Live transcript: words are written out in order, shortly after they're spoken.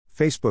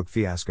Facebook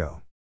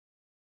fiasco.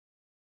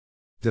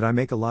 Did I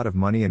make a lot of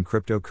money in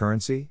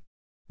cryptocurrency?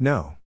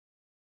 No.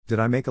 Did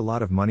I make a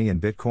lot of money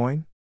in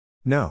Bitcoin?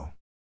 No.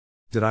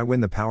 Did I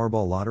win the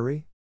Powerball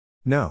lottery?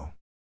 No.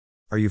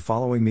 Are you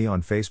following me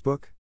on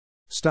Facebook?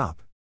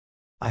 Stop.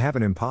 I have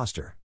an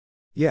imposter.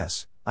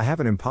 Yes, I have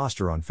an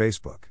imposter on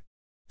Facebook.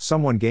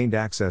 Someone gained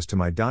access to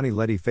my Donnie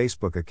Letty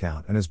Facebook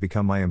account and has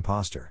become my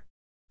imposter.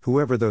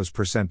 Whoever those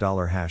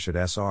 $hash at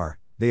SR,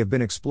 they have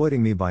been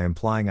exploiting me by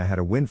implying I had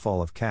a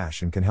windfall of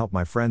cash and can help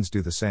my friends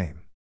do the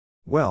same.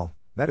 Well,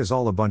 that is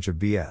all a bunch of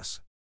BS.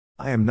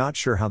 I am not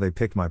sure how they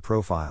picked my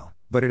profile,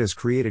 but it has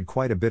created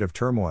quite a bit of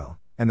turmoil,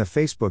 and the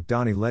Facebook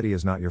Donnie Letty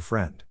is not your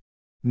friend.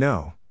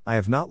 No, I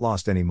have not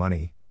lost any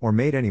money, or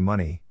made any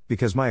money,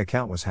 because my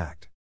account was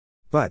hacked.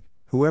 But,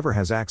 whoever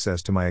has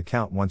access to my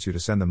account wants you to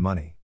send them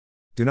money.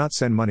 Do not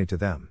send money to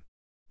them.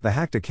 The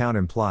hacked account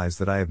implies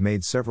that I have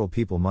made several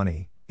people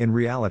money. In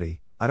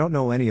reality, I don't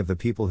know any of the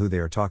people who they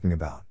are talking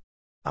about.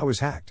 I was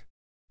hacked.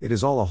 It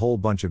is all a whole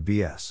bunch of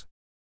BS.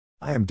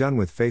 I am done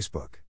with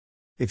Facebook.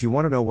 If you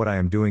want to know what I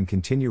am doing,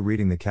 continue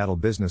reading the Cattle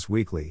Business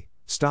Weekly,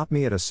 stop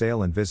me at a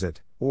sale and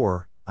visit,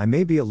 or, I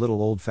may be a little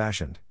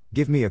old-fashioned,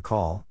 give me a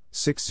call,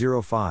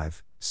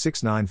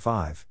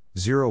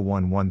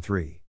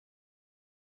 605-695-0113.